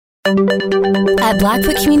At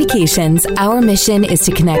Blackfoot Communications, our mission is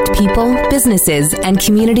to connect people, businesses, and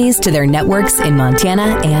communities to their networks in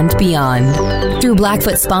Montana and beyond. Through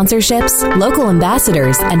Blackfoot sponsorships, local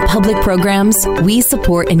ambassadors, and public programs, we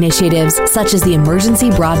support initiatives such as the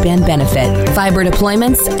Emergency Broadband Benefit, fiber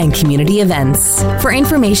deployments, and community events. For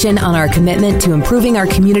information on our commitment to improving our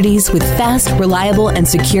communities with fast, reliable, and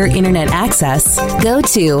secure internet access, go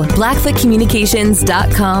to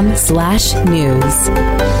blackfootcommunications.com/news.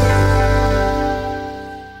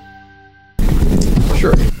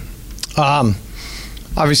 Sure.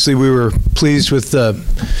 Obviously, we were pleased with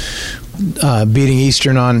beating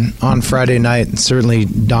Eastern on Friday night and certainly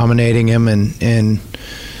dominating them and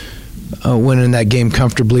winning that game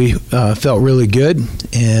comfortably. Felt really good,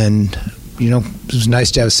 and it was nice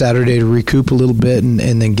to have Saturday to recoup a little bit and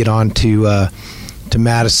then get on to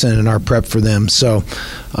Madison and our prep for them. So,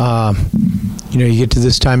 you get to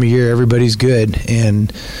this time of year, everybody's good,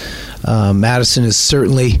 and Madison is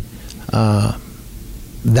certainly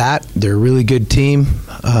that. They're a really good team.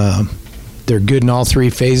 They're good in all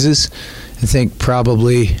three phases. I think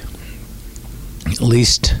probably at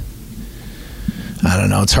least, I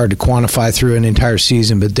don't know, it's hard to quantify through an entire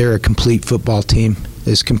season, but they're a complete football team,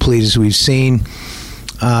 as complete as we've seen.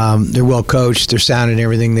 They're well coached. They're sound in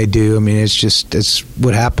everything they do. I mean, it's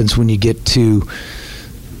what happens when you get to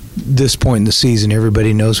this point in the season.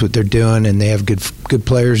 Everybody knows what they're doing, and they have good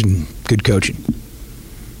players and good coaching.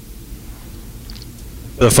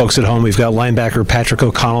 The folks at home, we've got linebacker Patrick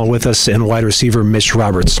O'Connell with us and wide receiver Mitch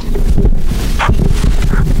Roberts.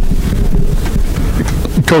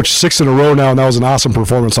 Coach, 6 in a row now, and that was an awesome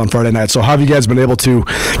performance on Friday night. So how have you guys been able to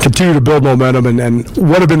continue to build momentum, and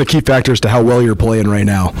what have been the key factors to how well you're playing right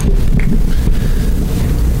now?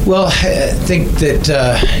 Well, I think that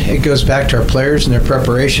it goes back to our players and their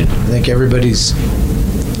preparation. I think everybody's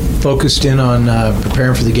focused in on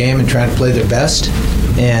preparing for the game and trying to play their best.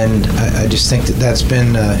 And I just think that's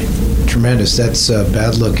been tremendous. That's a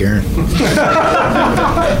bad look, Aaron.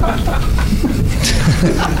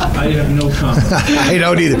 I have no comment. I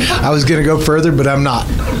don't either. I was going to go further, but I'm not.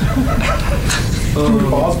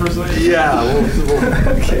 Pause for a second? Yeah.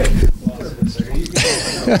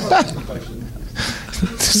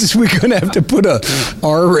 We're going to have to put a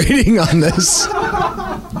R rating on this.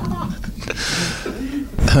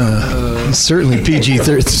 Certainly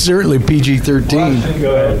PG-13.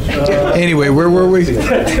 Go ahead. Anyway, where were we?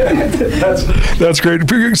 That's great.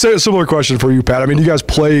 Say a similar question for you, Pat. I mean, you guys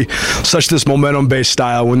play such this momentum-based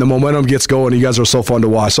style. When the momentum gets going, you guys are so fun to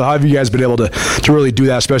watch. So how have you guys been able to really do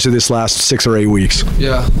that, especially this last 6 or 8 weeks?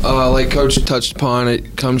 Yeah, like Coach touched upon,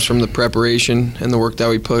 it comes from the preparation and the work that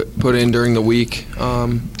we put in during the week.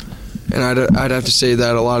 And I'd have to say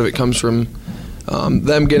that a lot of it comes from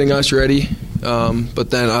them getting us ready.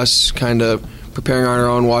 But then us kind of preparing on our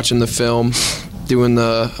own, watching the film, doing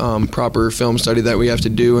the proper film study that we have to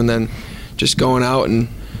do, and then just going out and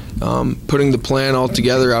putting the plan all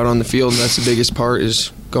together out on the field. And that's the biggest part,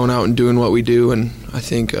 is going out and doing what we do. And I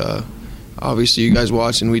think obviously you guys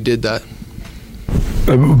watched, and we did that.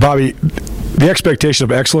 Bobby, the expectation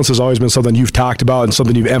of excellence has always been something you've talked about and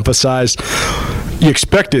something you've emphasized. You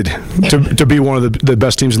expected to be one of the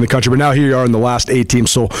best teams in the country, but now here you are in the last 8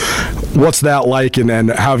 teams. So what's that like,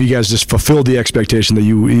 and how have you guys just fulfilled the expectation that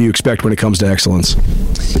you expect when it comes to excellence?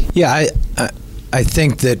 Yeah, I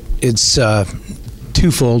think that it's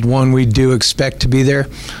twofold. One, we do expect to be there.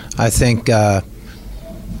 I think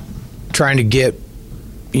trying to get,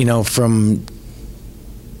 from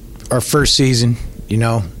our first season,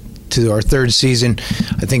 to our third season,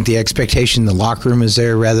 I think the expectation in the locker room is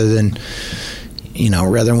there rather than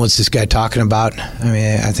what's this guy talking about. I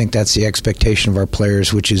mean, I think that's the expectation of our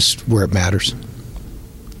players, which is where it matters.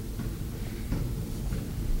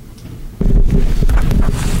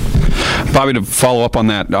 Bobby, to follow up on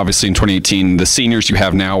that, obviously in 2018, the seniors you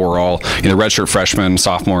have now were all redshirt freshmen,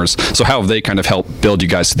 sophomores. So how have they kind of helped build you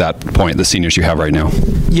guys to that point, the seniors you have right now?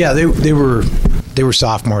 Yeah, they were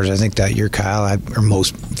sophomores, I think, that year, Kyle,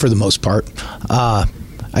 for the most part.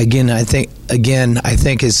 I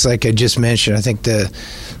think it's like I just mentioned. I think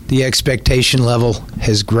the expectation level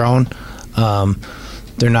has grown.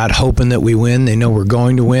 They're not hoping that we win. They know we're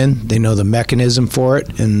going to win. They know the mechanism for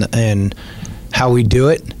it and how we do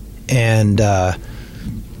it. And that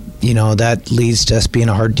leads to us being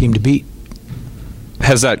a hard team to beat.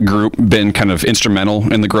 Has that group been kind of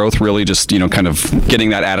instrumental in the growth, really, just, kind of getting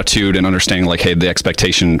that attitude and understanding, like, hey, the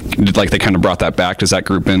expectation, like they kind of brought that back? Has that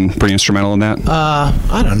group been pretty instrumental in that?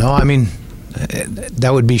 I don't know. I mean, that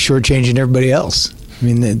would be shortchanging everybody else. I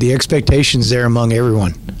mean, the expectation's there among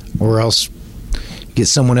everyone, or else get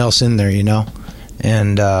someone else in there,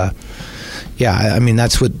 And, yeah, I mean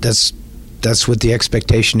that's what the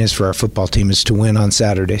expectation is for our football team, is to win on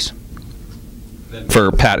Saturdays.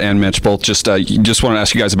 For Pat and Mitch, both, just want to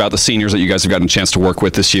ask you guys about the seniors that you guys have gotten a chance to work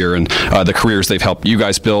with this year, and the careers they've helped you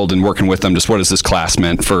guys build, and working with them. Just what has this class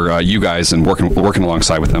meant for you guys, and working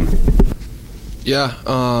alongside with them? Yeah,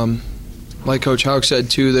 like Coach Houck said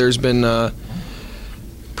too, there's been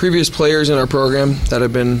previous players in our program that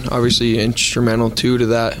have been obviously instrumental too to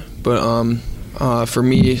that. But for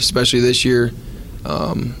me, especially this year,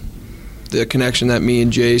 the connection that me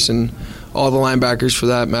and Jace and all the linebackers for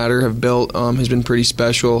that matter have built has been pretty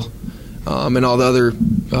special, and all the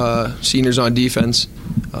other seniors on defense,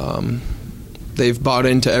 they've bought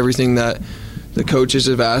into everything that the coaches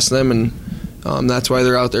have asked them, and that's why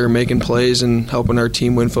they're out there making plays and helping our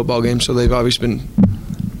team win football games. So they've obviously been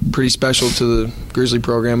pretty special to the Grizzly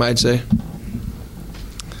program, I'd say.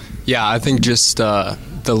 Yeah, I think just the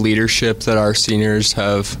leadership that our seniors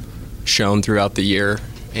have shown throughout the year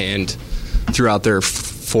and throughout their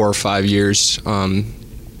 4 or 5 years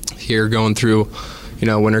here, going through,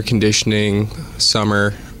 winter conditioning,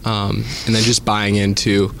 summer, and then just buying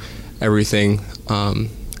into everything.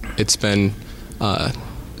 It's been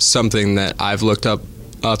something that I've looked up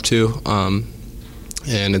to,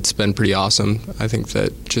 and it's been pretty awesome. I think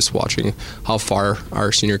that just watching how far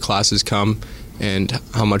our senior class has come and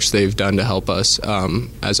how much they've done to help us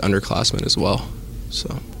as underclassmen as well.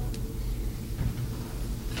 So.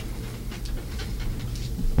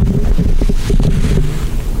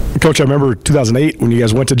 Coach, I remember 2008 when you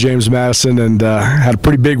guys went to James Madison and had a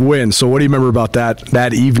pretty big win. So what do you remember about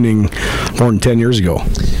that evening more than 10 years ago?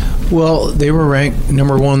 Well, they were ranked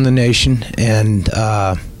number 1 in the nation, and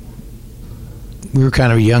we were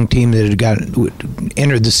kind of a young team that had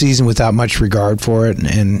entered the season without much regard for it,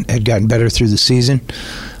 and had gotten better through the season.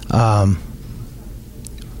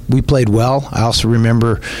 We played well. I also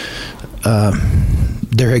remember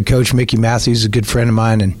their head coach, Mickey Matthews, is a good friend of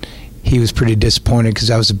mine, and he was pretty disappointed because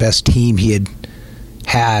that was the best team he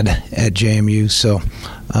had at JMU. So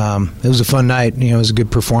it was a fun night. It was a good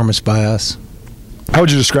performance by us. How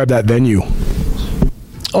would you describe that venue?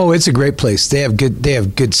 Oh, it's a great place. They have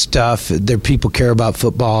good stuff. Their people care about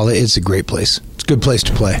football. It's a great place. It's a good place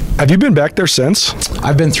to play. Have you been back there since?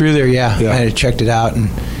 I've been through there, yeah. I checked it out, and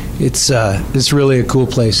it's really a cool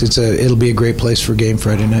place. It'll be a great place for game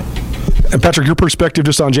Friday night. And Patrick, your perspective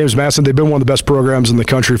just on James Madison, they've been one of the best programs in the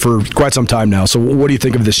country for quite some time now. So what do you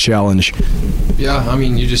think of this challenge? Yeah, I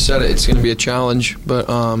mean, you just said it. It's going to be a challenge. But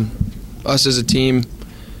us as a team,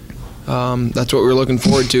 that's what we're looking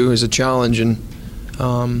forward to, is a challenge. And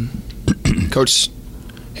Coach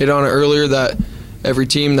hit on it earlier that every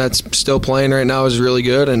team that's still playing right now is really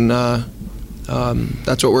good. And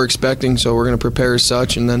that's what we're expecting. So we're going to prepare as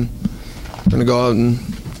such, and then we're going to go out and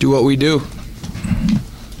do what we do.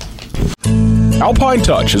 Alpine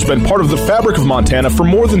Touch has been part of the fabric of Montana for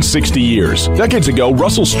more than 60 years. Decades ago,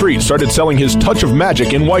 Russell Street started selling his touch of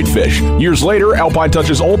magic in whitefish. Years later, Alpine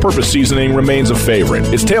Touch's all-purpose seasoning remains a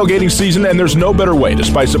favorite. It's tailgating season, and there's no better way to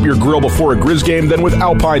spice up your grill before a Grizz game than with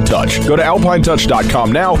Alpine Touch. Go to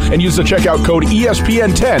alpinetouch.com now and use the checkout code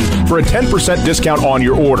ESPN10 for a 10% discount on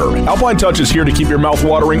your order. Alpine Touch is here to keep your mouth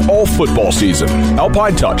watering all football season.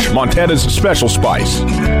 Alpine Touch, Montana's special spice.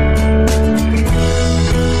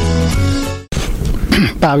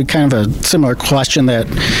 Bobby, kind of a similar question, that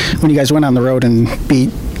when you guys went on the road and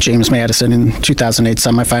beat James Madison in 2008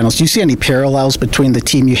 semifinals, do you see any parallels between the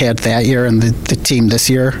team you had that year and the team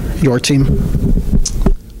this year, your team?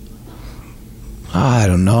 I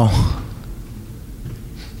don't know.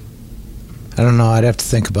 I'd have to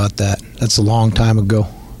think about that. That's a long time ago.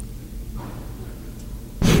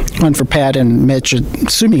 One for Pat and Mitch. I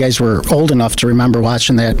assume you guys were old enough to remember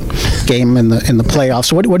watching that game in the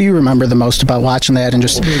playoffs. What do you remember the most about watching that? And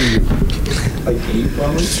just like 8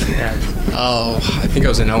 probably. Oh, I think I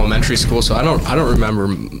was in elementary school, so I don't remember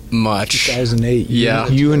much. 2008. Yeah.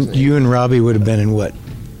 You and Robbie would have been in what?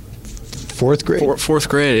 4th grade. Fourth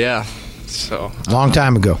grade, yeah. So long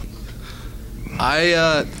time ago.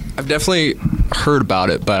 I've definitely heard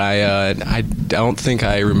about it, but I don't think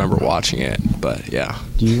I remember watching it. But yeah.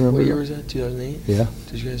 Do you remember? What year was that? 2008. Yeah.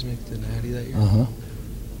 Did you guys make the Natty that year? Uh-huh.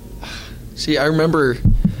 See, I remember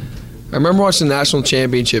watching the national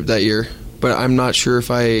championship that year, but I'm not sure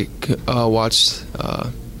if I watched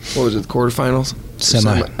what was it, the quarterfinals?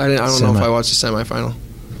 I don't know if I watched the semifinal.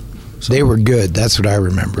 So. They were good. That's what I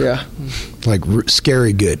remember. Yeah. Like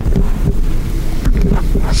scary good.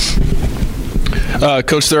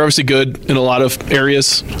 Coach, they're obviously good in a lot of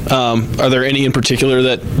areas. Are there any in particular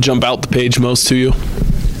that jump out the page most to you?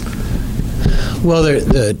 Well,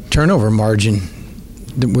 the turnover margin,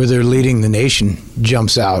 where they're leading the nation,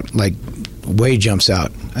 jumps out like way jumps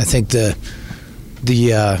out. I think the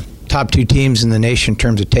top two teams in the nation in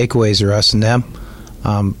terms of takeaways are us and them,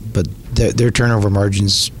 but their turnover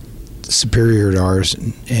margin's superior to ours,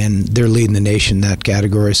 and they're leading the nation in that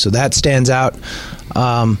category. So that stands out.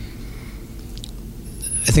 I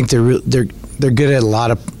think they're good at a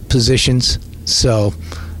lot of positions. So,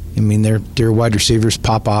 I mean, their wide receivers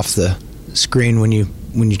pop off the screen when you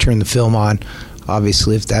turn the film on.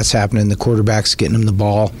 Obviously, if that's happening, the quarterback's getting them the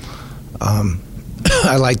ball.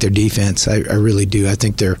 I like their defense. I really do. I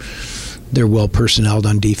think they're well personneled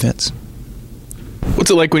on defense.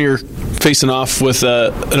 What's it like when you're facing off with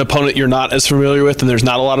an opponent you're not as familiar with, and there's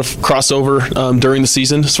not a lot of crossover during the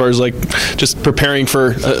season, as far as like just preparing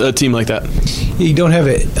for a team like that? You don't have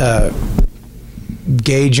a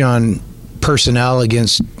gauge on personnel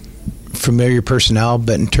against familiar personnel,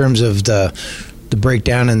 but in terms of the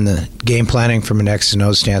breakdown and the game planning from an X and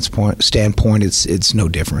O standpoint, it's no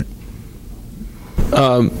different.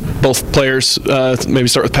 Both players, maybe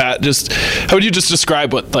start with Pat. Just how would you just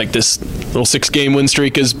describe what like this little 6-game win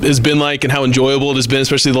streak has been like, and how enjoyable it has been,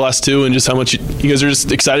 especially the last two, and just how much you guys are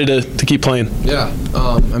just excited to keep playing? Yeah,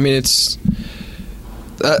 I mean that's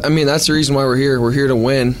the reason why we're here. We're here to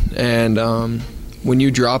win, and when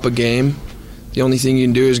you drop a game, the only thing you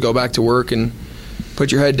can do is go back to work and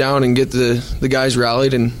put your head down and get the guys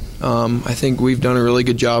rallied. And I think we've done a really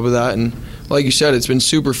good job of that. And like you said, it's been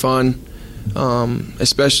super fun.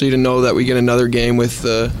 Especially to know that we get another game with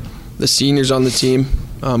the seniors on the team,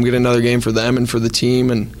 get another game for them and for the team,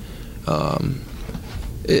 and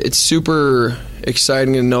it's super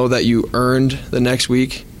exciting to know that you earned the next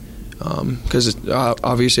week, because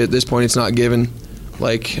obviously at this point it's not given.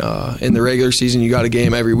 Like in the regular season, you got a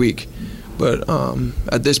game every week, but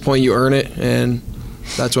at this point you earn it, and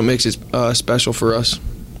that's what makes it special for us.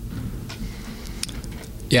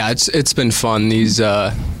 Yeah, it's been fun. These.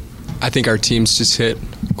 I think our team's just hit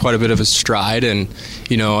quite a bit of a stride, and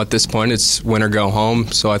at this point it's win or go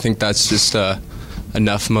home. So I think that's just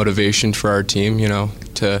enough motivation for our team,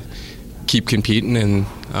 to keep competing and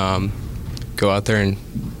go out there and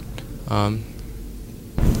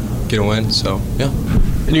get a win. So yeah.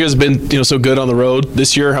 And you guys have been so good on the road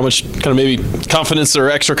this year. How much kind of maybe confidence or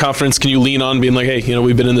extra confidence can you lean on, being like, hey,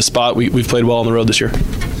 we've been in this spot, we've played well on the road this year?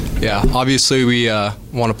 Yeah, obviously we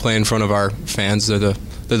want to play in front of our fans.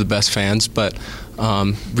 They're the best fans, but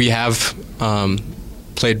we have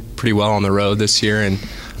played pretty well on the road this year, and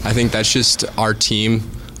I think that's just our team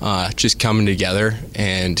just coming together,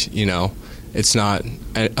 and it's not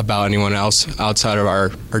about anyone else outside of our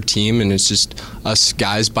team, and it's just us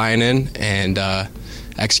guys buying in and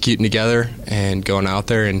executing together and going out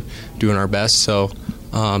there and doing our best. So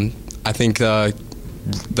I think the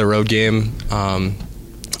road game,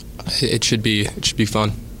 it should be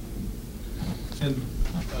fun.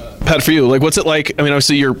 Pat, for you, what's it like? I mean,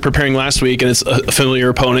 obviously you're preparing last week, and it's a familiar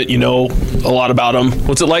opponent. You know a lot about them.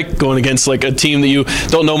 What's it like going against a team that you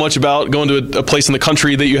don't know much about, going to a place in the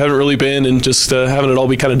country that you haven't really been, and just having it all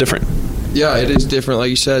be kind of different? Yeah, it is different.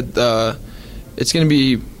 Like you said, it's going to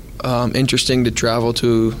be interesting to travel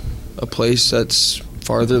to a place that's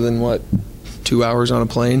farther than 2 hours on a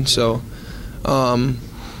plane. So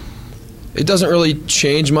it doesn't really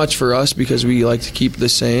change much for us because we like to keep the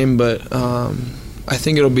same, but I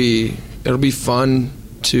think it'll be fun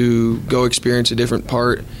to go experience a different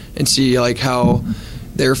part and see how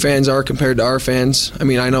their fans are compared to our fans. I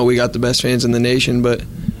mean, I know we got the best fans in the nation, but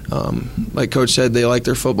like Coach said, they like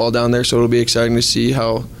their football down there, so it'll be exciting to see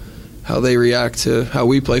how they react to how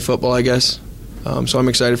we play football, I guess. So I'm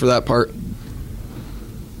excited for that part.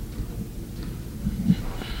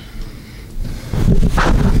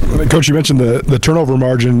 Coach, you mentioned the turnover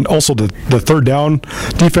margin, also the third down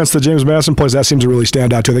defense that James Madison plays. That seems to really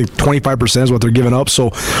stand out too. I think 25% is what they're giving up.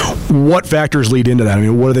 So what factors lead into that? I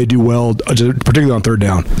mean, what do they do well, particularly on third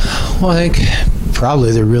down? Well, I think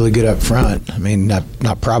probably they're really good up front. I mean,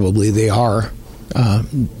 not probably, they are.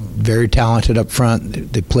 Very talented up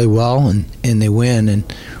front. They play well and they win. And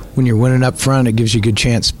when you're winning up front, it gives you a good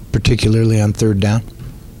chance, particularly on third down.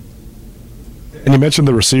 And you mentioned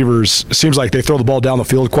the receivers. It seems like they throw the ball down the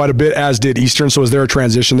field quite a bit, as did Eastern. So is there a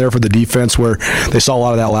transition there for the defense where they saw a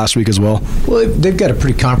lot of that last week as well? Well, they've got a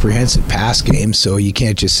pretty comprehensive pass game, so you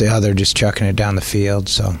can't just say, they're just chucking it down the field.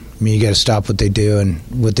 So, I mean, you got to stop what they do and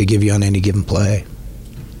what they give you on any given play.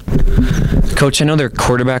 Coach, I know their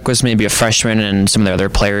quarterback was maybe a freshman, and some of the other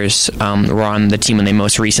players were on the team when they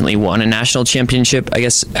most recently won a national championship. I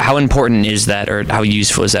guess, how important is that, or how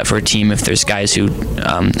useful is that for a team if there's guys who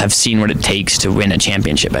have seen what it takes to win a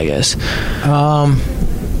championship, I guess?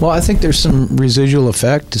 Well, I think there's some residual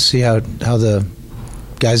effect to see how the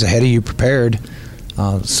guys ahead of you prepared.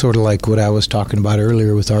 sort of like what I was talking about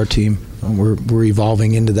earlier with our team. We're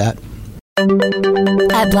evolving into that.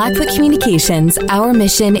 At Blackfoot Communications, our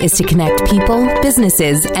mission is to connect people,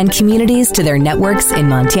 businesses, and communities to their networks in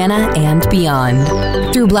Montana and beyond.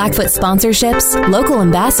 Through Blackfoot sponsorships, local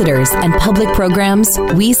ambassadors, and public programs,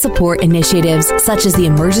 we support initiatives such as the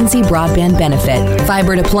Emergency Broadband Benefit,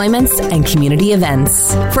 fiber deployments, and community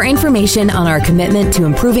events. For information on our commitment to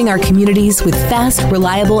improving our communities with fast,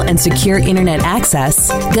 reliable, and secure internet access,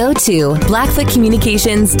 go to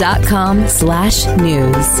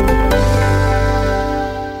blackfootcommunications.com/news.